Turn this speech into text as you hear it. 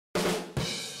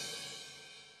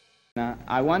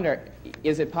I wonder,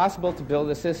 is it possible to build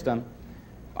a system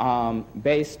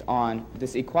based on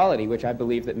this equality, which I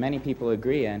believe that many people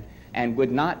agree in, and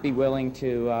would not be willing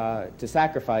to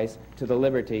sacrifice to the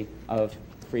liberty of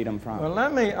freedom from? Well,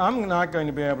 I'm not going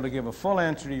to be able to give a full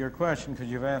answer to your question because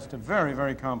you've asked a very,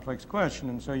 very complex question,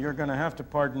 and so you're going to have to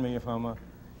pardon me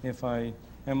if I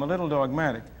am a little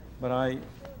dogmatic, but I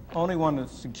only want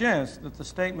to suggest that the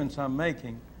statements I'm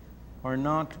making are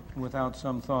not without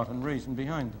some thought and reason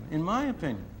behind them. In my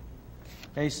opinion,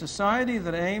 a society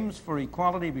that aims for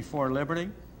equality before liberty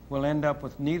will end up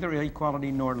with neither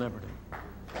equality nor liberty.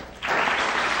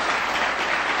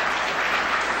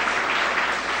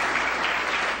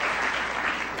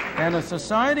 And a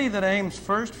society that aims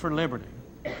first for liberty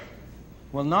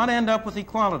will not end up with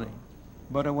equality,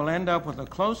 but it will end up with a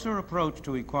closer approach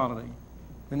to equality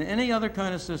than any other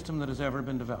kind of system that has ever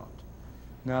been developed.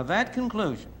 Now, that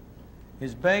conclusion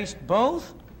is based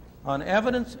both on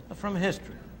evidence from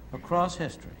history, across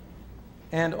history,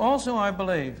 and also, I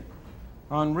believe,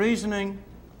 on reasoning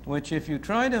which, if you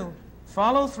try to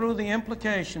follow through the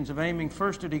implications of aiming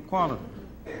first at equality,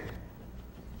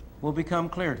 will become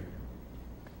clear to you.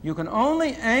 You can only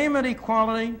aim at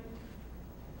equality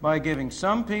by giving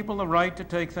some people the right to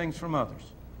take things from others.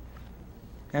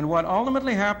 And what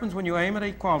ultimately happens when you aim at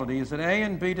equality is that A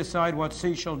and B decide what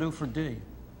C shall do for D.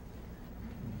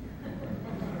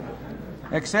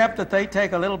 Except that they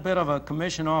take a little bit of a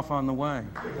commission off on the way.